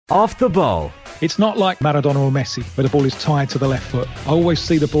Off the ball. It's not like Maradona or Messi, where the ball is tied to the left foot. I always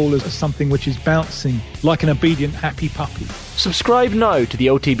see the ball as something which is bouncing, like an obedient, happy puppy. Subscribe now to the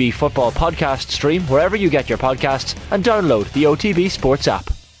OTB Football Podcast stream wherever you get your podcasts and download the OTB Sports app.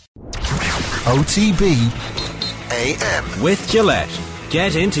 OTB AM. With Gillette.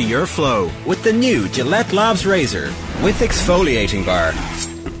 Get into your flow with the new Gillette Labs Razor with exfoliating bar.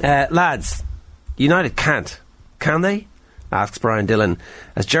 Lads, United can't. Can they? Asks Brian Dillon.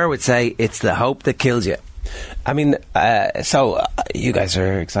 As Ger would say, it's the hope that kills you. I mean, you guys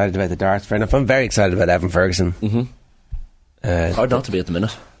are excited about the darts, fair enough. I'm very excited about Evan Ferguson. Hard not to be at the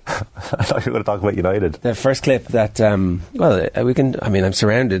minute. I thought you were going to talk about United. The first clip that, we can, I mean, I'm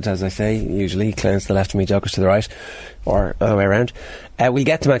surrounded, as I say, usually, clowns to the left of me, jokers to the right, or other way around. We'll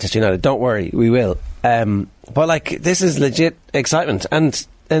get to Manchester United, don't worry, we will. But, like, this is legit excitement. And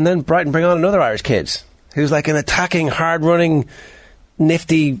then Brighton bring on another Irish kid, who's like an attacking, hard-running,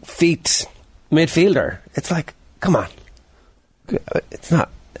 nifty feet midfielder. It's like, come on. It's not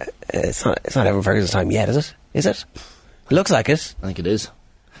Evan Ferguson's time yet, is it? Is it? It looks like it. I think it is.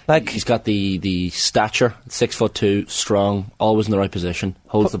 Like, he's got the stature, 6'2", strong, always in the right position,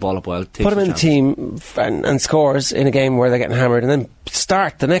 holds the ball up well. Put him in the team and scores in a game where they're getting hammered, and then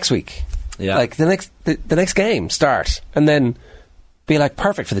start the next week. Yeah, like the next game, start, and then be like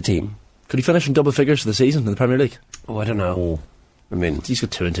perfect for the team. Could he finish in double figures for the season in the Premier League? Oh, I don't know. I mean, he's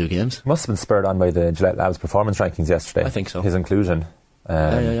got 2 in 2 games. Must have been spurred on by the Gillette Labs performance rankings yesterday. I think so. His inclusion.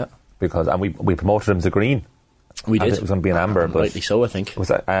 Yeah. Because we promoted him to green. We did. It was going to be an amber, but rightly so, I think. Was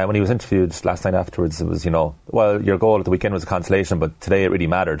when he was interviewed last night afterwards, it was, your goal at the weekend was a consolation, but today it really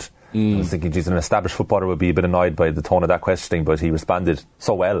mattered. I was thinking, geez, an established footballer would be a bit annoyed by the tone of that questioning, but he responded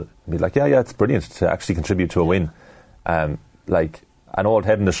so well. He'd be like, yeah, it's brilliant to actually contribute to a win. Like an old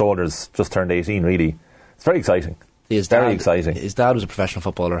head and the shoulders, just turned 18, really. It's very exciting. Very exciting. His dad was a professional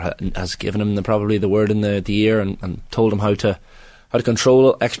footballer, has given him probably the word in the ear and told him how to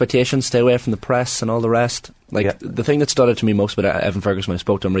control expectations, stay away from the press and all the rest. The thing that stood out to me most about Evan Ferguson when I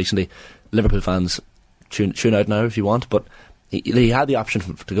spoke to him recently, Liverpool fans, tune out now if you want, but he had the option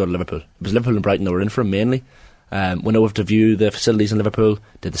to go to Liverpool. It was Liverpool and Brighton that were in for him mainly. Went over to view the facilities in Liverpool,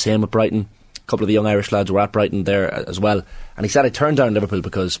 did the same with Brighton. A couple of the young Irish lads were at Brighton there as well, and he said I turned down Liverpool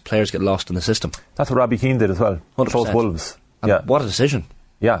because players get lost in the system. That's what Robbie Keane did as well. 100%. Chose Wolves. And what a decision.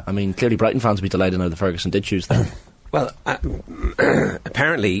 Yeah. I mean, clearly Brighton fans would be delighted now that Ferguson did choose them. Well,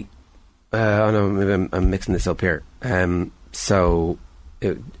 apparently, no, maybe I'm mixing this up here. So,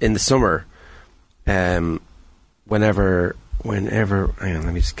 in the summer, whenever, hang on,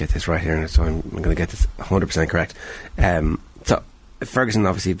 let me just get this right here, so I'm going to get this 100% correct. So, Ferguson,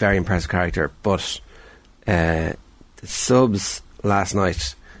 obviously, very impressive character, but the subs last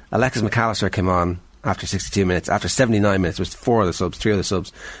night, Alexis McAllister came on after 62 minutes. After 79 minutes, it was 4 of the subs, 3 of the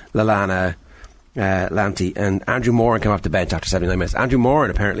subs, Lallana, Lamptey, and Andrew Moran came off the bench after 79 minutes. Andrew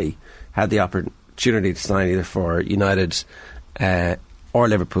Moran apparently had the opportunity to sign either for United or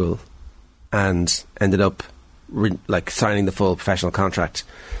Liverpool, and ended up signing the full professional contract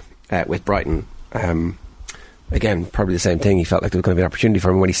with Brighton. Again, probably the same thing. He felt like there was going to be an opportunity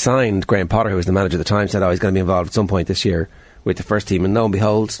for him. When he signed, Graham Potter, who was the manager at the time, said, he's going to be involved at some point this year with the first team, and lo and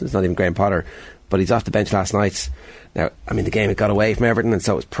behold, it's not even Graham Potter, but he's off the bench last night. Now, I mean, the game had got away from Everton, and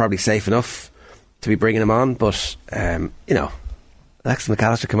so it was probably safe enough to be bringing him on, but Alexis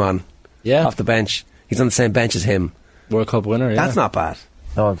McAllister come on off the bench. He's on the same bench as him. World Cup winner, yeah. That's not bad.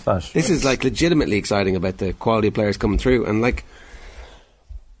 No, it's not. This is legitimately exciting about the quality of players coming through, and it'd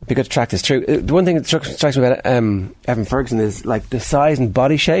be good to track this through. The one thing that strikes me about Evan Ferguson is the size and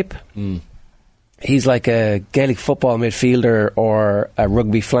body shape. He's like a Gaelic football midfielder or a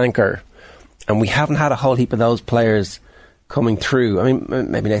rugby flanker, and we haven't had a whole heap of those players coming through. I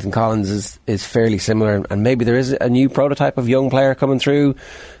mean, maybe Nathan Collins is fairly similar, and maybe there is a new prototype of young player coming through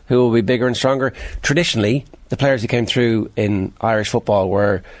who will be bigger and stronger. Traditionally, the players who came through in Irish football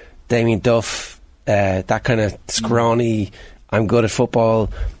were Damien Duff, that kind of scrawny, I'm good at football.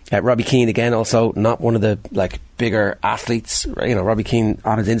 Robbie Keane, again, also not one of the bigger athletes. Robbie Keane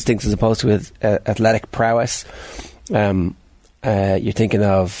on his instincts as opposed to his athletic prowess. You're thinking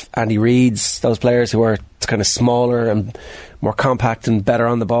of Andy Reid's, those players who are kind of smaller and more compact and better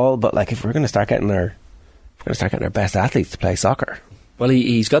on the ball. But if we're going to start getting our best athletes to play soccer, well,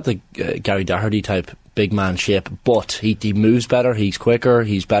 he's got the Gary Doherty type big man shape, but he moves better, he's quicker,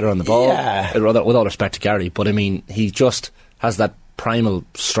 he's better on the ball. Yeah. With all respect to Gary, but I mean, he just has that primal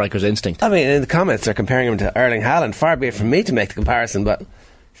striker's instinct. I mean, in the comments they're comparing him to Erling Haaland. Far be it from me to make the comparison, but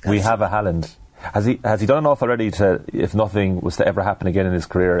we have a Haaland. Has he done enough already to, if nothing was to ever happen again in his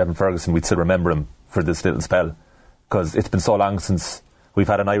career, Evan Ferguson, we'd still remember him for this little spell? Because it's been so long since we've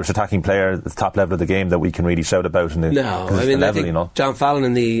had an Irish attacking player at the top level of the game that we can really shout about. No, I mean, I think John Fallon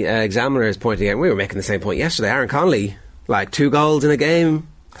in the Examiner is pointing out, we were making the same point yesterday, Aaron Connolly, like 2 goals in a game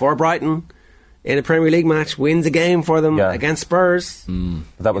for Brighton in a Premier League match, wins a game for them against Spurs.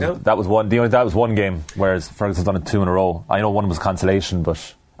 That was one game, whereas Ferguson's done it 2 in a row. I know one was consolation,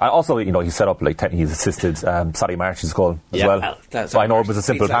 but also, he set up, he's assisted Sadie March's goal as well. So I know it was a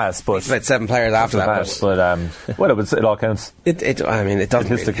simple pass, but it's about 7 players after that. But it all counts. It does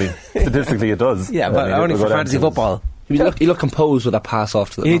statistically it does. Yeah, but only for fantasy football. He looked composed with that pass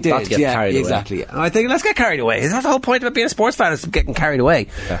off to the. He did, not to get carried exactly. away. I think let's get carried away. That's the whole point about being a sports fan, is getting carried away.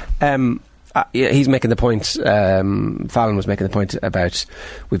 He's making the point. Fallon was making the point about,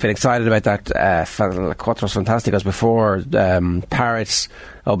 we've been excited about that Quattros Fantasticos before, Parrots,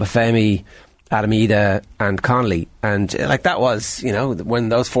 Obafemi, Adamida and Connolly, and that was, when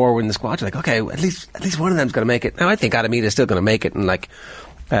those 4 were in the squad, you're like, okay, at least one of them's going to make it. Now I think Adamida is still going to make it,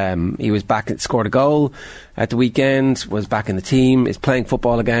 and he was back, scored a goal at the weekend, was back in the team, is playing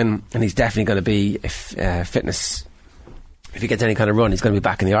football again, and he's definitely going to be, if he gets any kind of run, he's going to be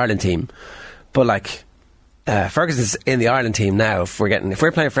back in the Ireland team. But Ferguson's in the Ireland team now. If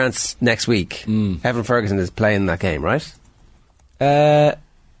we're playing France next week, Evan Ferguson is playing that game, right? Yeah.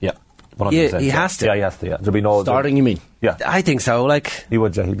 100%. He has to. Yeah, he has to. Yeah, there'll be no starting. You mean? Yeah, I think so. He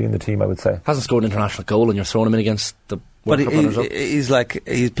would. Yeah, he'd be in the team, I would say. Hasn't scored an international goal, and you're throwing him in against the World Cup runners-up.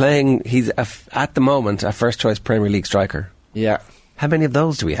 He's playing. He's at the moment a first choice Premier League striker. Yeah. How many of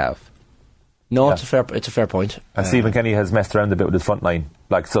those do we have? No, it's a fair point. And Stephen Kenny has messed around a bit with his front line.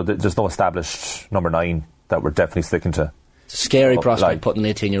 So there's no established number 9 that we're definitely sticking to. It's a scary prospect putting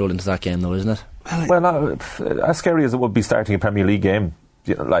an 18-year-old into that game, though, isn't it? Well, not as scary as it would be starting a Premier League game,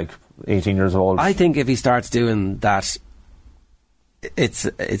 18 years old. I think if he starts doing that, it's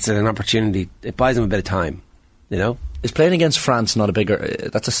an opportunity. It buys him a bit of time, Is playing against France not a bigger...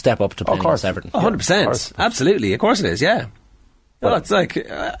 that's a step up to playing against Everton. 100%. Absolutely. Of course it is, yeah. Well, it's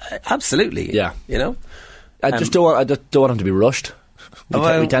absolutely. Yeah. I just don't want him to be rushed. We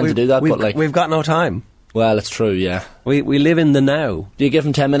tend to do that, but we've got no time. Well, it's true, yeah. We live in the now. Do you give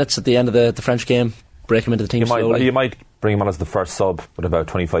him 10 minutes at the end of the French game, break him into the team slowly? You might bring him on as the first sub with about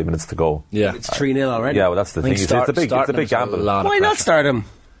 25 minutes to go. Yeah. It's 3-0 already. Yeah, well, that's the thing. It's a big gamble. Why not start him?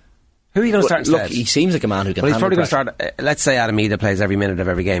 Who are you going to start instead? Look, he seems like a man who can handle he's probably going to pressure. start... let's say Adamida plays every minute of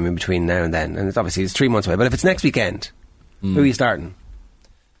every game in between now and then, and it's 3 months away. But if it's next weekend, who are you starting?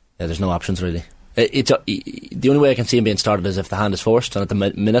 Yeah, there's no options really. The only way I can see him being started is if the hand is forced, and at the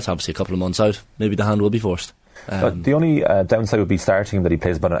minute, obviously a couple of months out, maybe the hand will be forced. The only downside would be starting him that he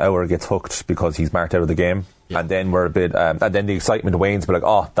plays about an hour, gets hooked because he's marked out of the game, and then we're a bit, and then the excitement wanes. But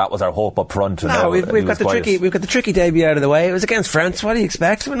that was our hope up front. No, we've got the tricky debut out of the way. It was against France. What do you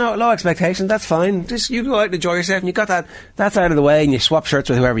expect? No low expectations. That's fine. Just you go out and enjoy yourself, and you got that's out of the way, and you swap shirts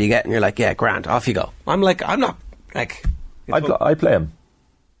with whoever you get, and you're like, yeah, grand, off you go. I'm not. I play him.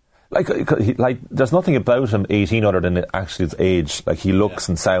 There's nothing about him 18 other than actually his age. He looks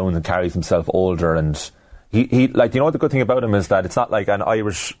and sounds and carries himself older, and he the good thing about him is that it's not like an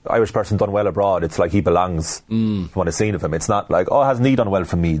Irish person done well abroad. It's like he belongs. From what I've seen of him, it's not like, hasn't he done well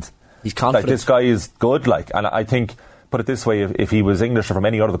from Meath? He's confident. This guy is good. And I think, put it this way, if he was English or from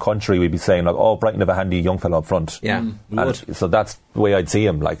any other country, we'd be saying Brighton have a handy young fellow up front. Yeah, we would. So that's the way I'd see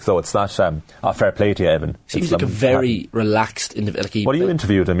him. So it's not fair play to you, Evan. Seems like a very relaxed individual. Well, you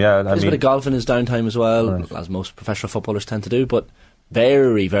interviewed him, yeah. There's a bit of golf in his downtime as well, as most professional footballers tend to do, but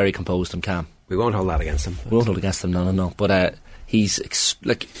very, very composed and calm. We won't hold that against him. We won't hold it against him, no. But he's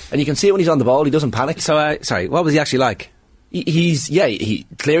and you can see it when he's on the ball. He doesn't panic. So, sorry, what was he actually like? He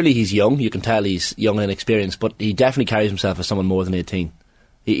clearly he's young. You can tell he's young and inexperienced, but he definitely carries himself as someone more than 18.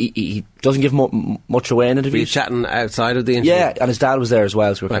 He doesn't give much away in interviews. Were you chatting outside of the interview? Yeah, and his dad was there as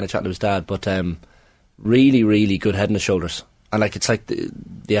well, so we were kind of chatting to his dad. But really, really good head on his shoulders, and it's like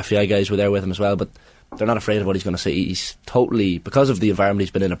the FAI guys were there with him as well. But they're not afraid of what he's going to say. He's totally, because of the environment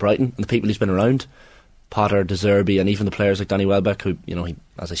he's been in at Brighton and the people he's been around, Potter, De Zerbi, and even the players like Danny Welbeck, who he,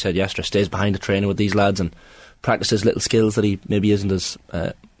 as I said yesterday, stays behind the training with these lads and practices little skills that he maybe isn't as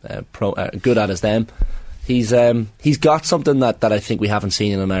good at as them. He's got something that I think we haven't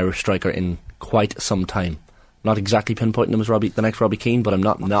seen in an Irish striker in quite some time. Not exactly pinpointing him as the next Robbie Keane, but I'm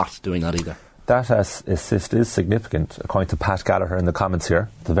not doing that either. That assist is significant, according to Pat Gallagher in the comments here,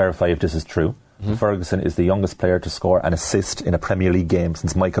 to verify if this is true. Ferguson is the youngest player to score an assist in a Premier League game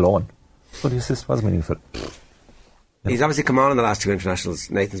since Michael Owen. But the assist was meaningful. He's obviously come on in the last 2 internationals.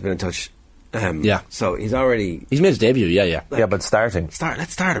 Nathan's been in touch. So he's made his debut. Yeah. But starting.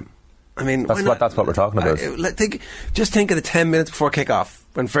 Let's start him. I mean, that's what we're talking about. Just think of the 10 minutes before kick-off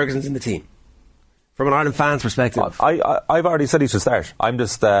when Ferguson's in the team. From an Ireland fan's perspective, I've already said he should start. I'm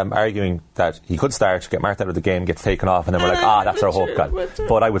just arguing that he could start, get marked out of the game, gets taken off, and then we're like, that's our hope, God.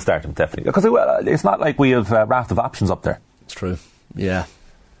 But I would start him, definitely. Because it's not like we have a raft of options up there. It's true. Yeah.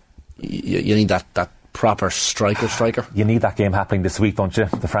 You need that proper striker. You need that game happening this week, don't you?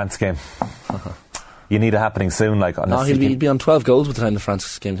 The France game. You need it happening soon. He'd be on 12 goals by the time the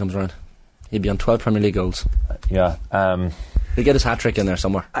France game comes around. He'd be on 12 Premier League goals. Yeah. He'll get his hat-trick in there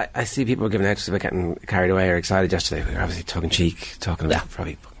somewhere. I see people giving out just about getting carried away or excited yesterday. We were obviously tongue-in-cheek, talking about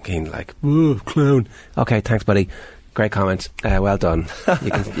probably fucking like, ooh, clown. Okay, thanks, buddy. Great comment. Well done.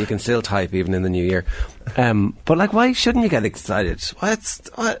 You can still type even in the new year. But like, why shouldn't you get excited?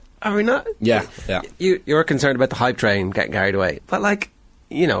 What are we not? Yeah. You're concerned about the hype train getting carried away, but like,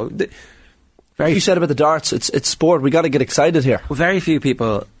 you know, you said about the darts. It's sport. We got to get excited here. Very few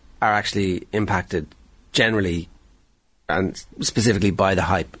people are actually impacted generally, and specifically by the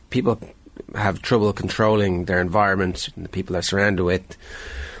hype. People have trouble controlling their environment and the people they're surrounded with.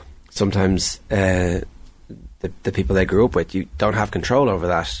 Sometimes the people they grew up with, you don't have control over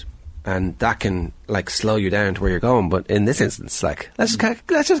that, and that can like slow you down to where you're going. But in this instance, like, let's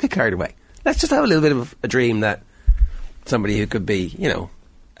just get carried away. Let's just have a little bit of a dream that somebody who could be, you know,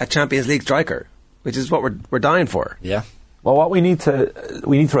 a Champions League striker, which is what we're dying for. Yeah. Well, what we need to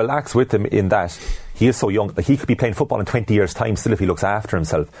relax with him in that he is so young that he could be playing football in 20 years' time still if he looks after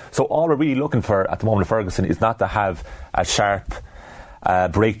himself. So all we're really looking for at the moment of Ferguson is not to have a sharp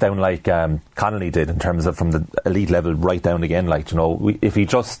breakdown like Connolly did in terms of from the elite level right down again. Like, you know, if he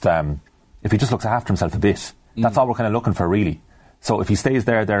just looks after himself a bit, that's all we're kind of looking for, really. So if he stays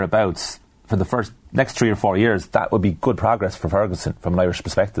thereabouts for the next 3 or 4 years, that would be good progress for Ferguson from an Irish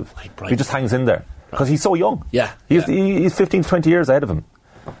perspective. If he just hangs in there. Because he's so young. Yeah. He's 15 to 20 years ahead of him.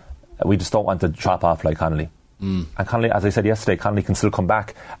 We just don't want to chop off like Connolly. And Connolly, as I said yesterday, Connolly can still come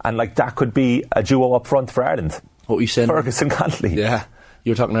back. And like that could be a duo up front for Ireland. What were you saying? Ferguson, Connolly. Yeah.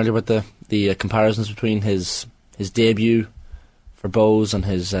 You were talking earlier about the comparisons between his debut for Bowes and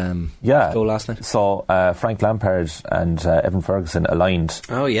his goal last night. So Frank Lampard and Evan Ferguson aligned.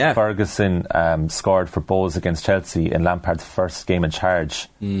 Oh yeah. Ferguson scored for Bowes against Chelsea in Lampard's first game in charge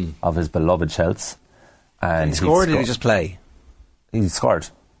of his beloved Chelsea. And he scored, or did he just play? He scored.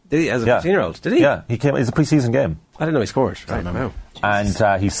 Did he, as a 15-year-old? Did he? Yeah, he came. It was a pre-season game. I didn't know he scored. Right, wow.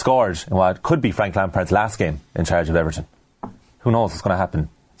 And he scored in what could be Frank Lampard's last game in charge of Everton. Who knows what's going to happen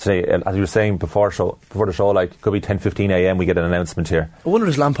today? As you were saying before the show, like, it could be 10:15 a.m. we get an announcement here. I wonder,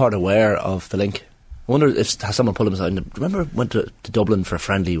 is Lampard aware of the link? I wonder if has someone pulled him aside. Remember, went to Dublin for a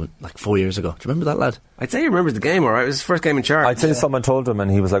friendly like 4 years ago. Do you remember that lad? I'd say he remembers the game, alright. It was his first game in charge. I'd say someone told him, and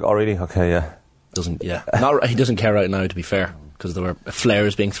he was like, "Oh, really? Okay, yeah." He doesn't care right now, to be fair, because there were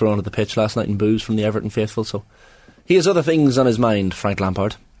flares being thrown at the pitch last night and boos from the Everton faithful. So he has other things on his mind, Frank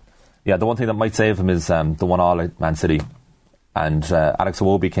Lampard. Yeah, the one thing that might save him is the 1-1 at Man City. And Alex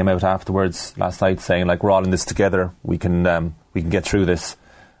Iwobi came out afterwards last night saying, like, we're all in this together. We can get through this.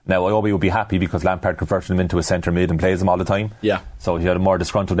 Now, Iwobi would be happy because Lampard converted him into a centre mid and plays him all the time. Yeah. So if you had a more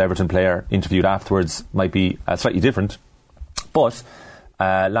disgruntled Everton player interviewed afterwards, might be slightly different. But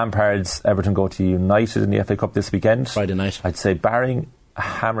Lampard's Everton go to United in the FA Cup this weekend. Friday night. I'd say barring a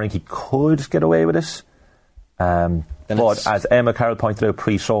hammering, he could get away with it. But as Emma Carroll pointed out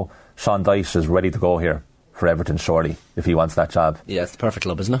pre-show, Sean Dyche is ready to go here for Everton, surely, if he wants that job. Yeah, it's the perfect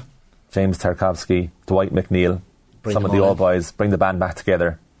club, isn't it? James Tarkowski, Dwight McNeil, some of the old boys, bring the band back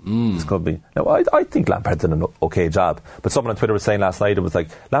together. This could be. Now, I think Lampard did an okay job, but someone on Twitter was saying last night, it was like,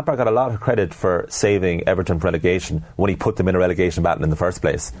 Lampard got a lot of credit for saving Everton from relegation when he put them in a relegation battle in the first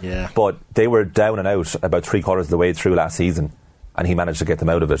place. Yeah. But they were down and out about 3/4 of the way through last season, and he managed to get them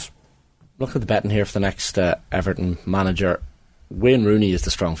out of it. Look at the betting here for the next Everton manager. Wayne Rooney is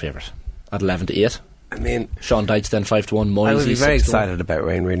the strong favourite at 11-8. I mean, Sean Dyche then 5-1. Moyes, I would be very excited about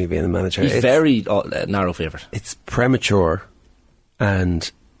Wayne Rooney being the manager. He's very narrow favourite. It's premature,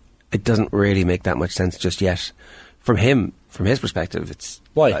 and it doesn't really make that much sense just yet. From his perspective, it's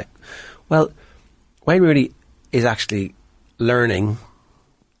why. Like, well, Wayne Rooney is actually learning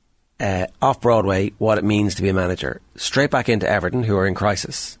off Broadway what it means to be a manager. Straight back into Everton, who are in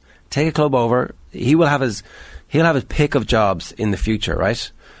crisis. Take a club over. He'll have his pick of jobs in the future,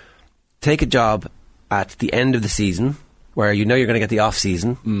 right? Take a job at the end of the season, where you know you're going to get the off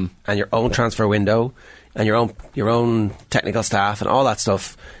season and your own transfer window and your own technical staff and all that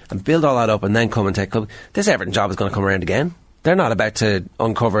stuff, and build all that up, and then come and take club. This Everton job is going to come around again. They're not about to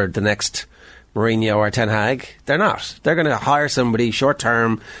uncover the next Mourinho or Ten Hag. They're not. They're going to hire somebody short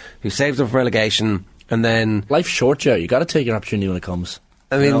term who saves them from relegation, and then life's short, Joe. You got to take your opportunity when it comes.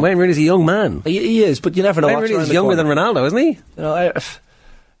 I mean, Wayne Rooney's a young man. He is, but you never know. Wayne Rooney's younger than Ronaldo, isn't he? You know,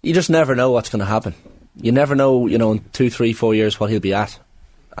 You just never know what's going to happen. You never know, in 2, 3, 4 years what he'll be at.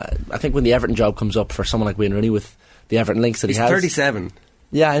 I think when the Everton job comes up for someone like Wayne Rooney with the Everton links that he has... He's 37.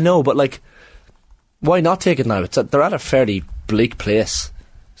 Yeah, I know, but why not take it now? They're at a fairly bleak place.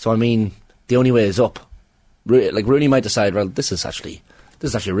 So, I mean, the only way is up. Rooney might decide, well, this is actually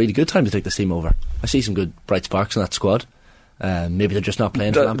a really good time to take this team over. I see some good bright sparks in that squad. Maybe they're just not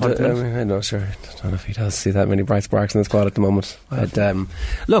playing for Lampard. I know, sure. I don't know if he does see that many bright sparks in the squad at the moment. But,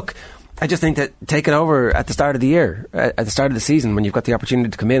 look, I just think that take it over at the start of the year, at the start of the season, when you've got the opportunity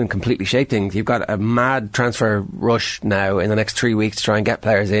to come in and completely shape things. You've got a mad transfer rush now in the next 3 weeks to try and get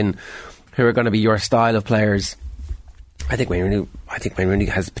players in who are going to be your style of players. I think Wayne Rooney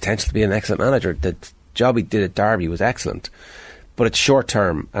has potential to be an excellent manager. The job he did at Derby was excellent, but it's short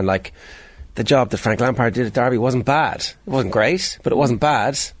term, and the job that Frank Lampard did at Derby wasn't bad. It wasn't great, but it wasn't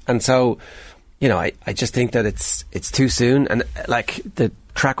bad. And so, I just think that it's too soon, and the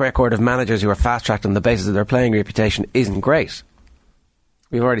track record of managers who are fast tracked on the basis of their playing reputation isn't great.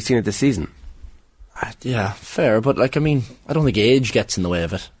 We've already seen it this season. Yeah, fair, but I don't think age gets in the way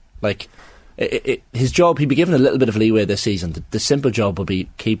of it. His job, he'd be given a little bit of leeway this season. The simple job will be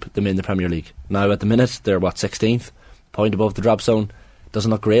keep them in the Premier League. Now, at the minute, they're 16th, point above the drop zone.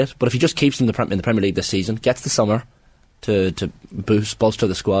 Doesn't look great, but if he just keeps them in the Premier League this season, gets the summer to bolster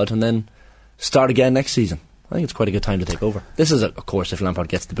the squad, and then start again next season, I think it's quite a good time to take over. This is, of course, if Lampard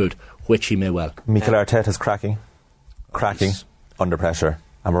gets the boot, which he may well. Mikel Arteta's cracking under pressure,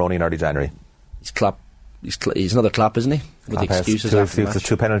 and we're only in early January. He's another Klopp, isn't he? With the excuses after the match.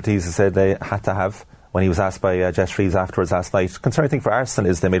 2 penalties they said they had to have. When he was asked by Jess Reeves afterwards last night, concerning thing for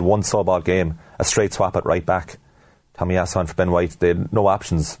Arsenal is they made one sub all game, a straight swap at right back. Tommy Aswan for Ben White. They had no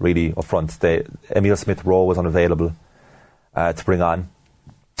options really up front. Emile Smith-Rowe was unavailable to bring on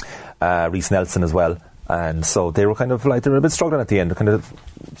Reece Nelson as well, and so they were kind of they were a bit struggling at the end, kind of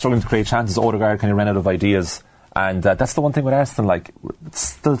struggling to create chances. Odegaard kind of ran out of ideas, and that's the one thing with Arsenal. It's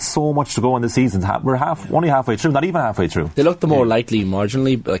still so much to go in the season. We're only halfway through, not even halfway through. They looked the more likely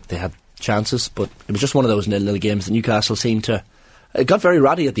marginally, they had chances, but it was just one of those 0-0 games that Newcastle seemed to. It got very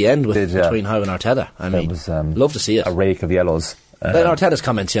ratty at the end between Howe and Arteta. It was, love to see it. A rake of yellows. Arteta's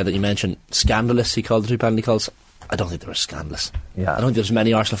comments that you mentioned, scandalous, he called the 2 penalty calls. I don't think they were scandalous. Yeah. I don't think there's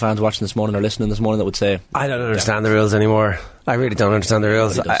many Arsenal fans watching this morning or listening this morning that would say... I don't understand the rules anymore. I really don't understand the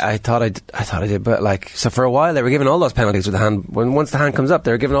rules. I thought I did, but so for a while they were giving all those penalties with the hand. Once the hand comes up,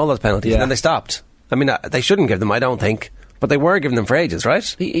 they were giving all those penalties, and then they stopped. They shouldn't give them, I don't think. But they were giving them for ages, right?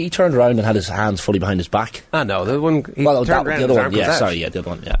 He turned around and had his hands fully behind his back. No, the one he turned around, the other one. Yeah, sorry, the other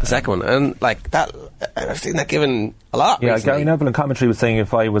one. Yeah, the second one, and that I've seen that given a lot. Yeah, recently. Gary Neville in commentary was saying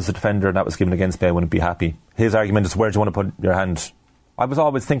if I was a defender and that was given against me, I wouldn't be happy. His argument is, where do you want to put your hand? I was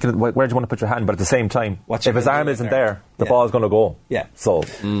always thinking, where do you want to put your hand? But at the same time, if his arm isn't there, the ball's going to go. Yeah. So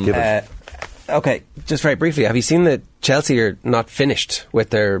give it. Okay, just very briefly, have you seen that Chelsea are not finished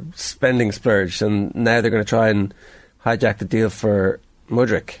with their spending splurge, and now they're going to try and hijack the deal for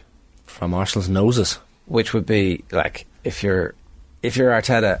Mudryk from Arsenal's noses, which would be if you're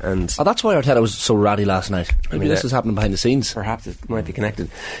Arteta and that's why Arteta was so ratty last night. Maybe this is happening behind the scenes. Perhaps it might be connected.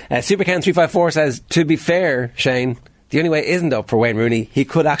 Supercan354 says, to be fair, Shane, the only way isn't up for Wayne Rooney. He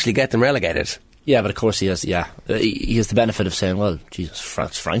could actually get them relegated. Yeah, but of course he has. Yeah, he has the benefit of saying, "Well, Jesus,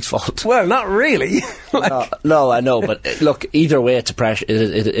 it's Frank's fault." Well, not really. No, I know, but look, either way, it's a pressure.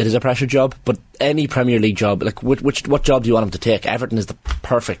 It is a pressure job. But any Premier League job, what job do you want him to take? Everton is the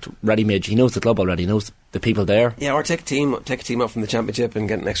perfect ready-made. He knows the club already. He knows the people there. Yeah, or take a team up from the Championship and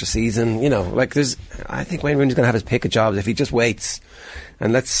get an extra season. I think Wayne Rooney's going to have his pick of jobs if he just waits,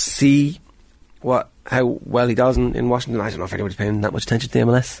 and let's see how well he does in Washington. I don't know if anybody's paying that much attention to the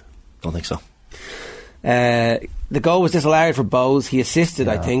MLS. Don't think so. The goal was disallowed for Bowes. He assisted,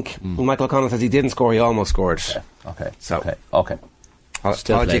 I think. Michael O'Connell says he didn't score, he almost scored. Okay.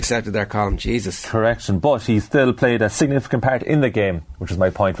 Apology accepted there, Colin. Jesus. Correction, but he still played a significant part in the game, which is my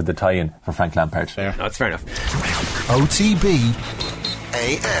point for the tie-in for Frank Lampard. Fair. No, that's fair enough. OTB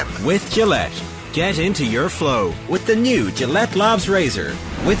AM. With Gillette. Get into your flow with the new Gillette Labs Razor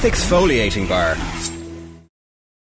with exfoliating bar.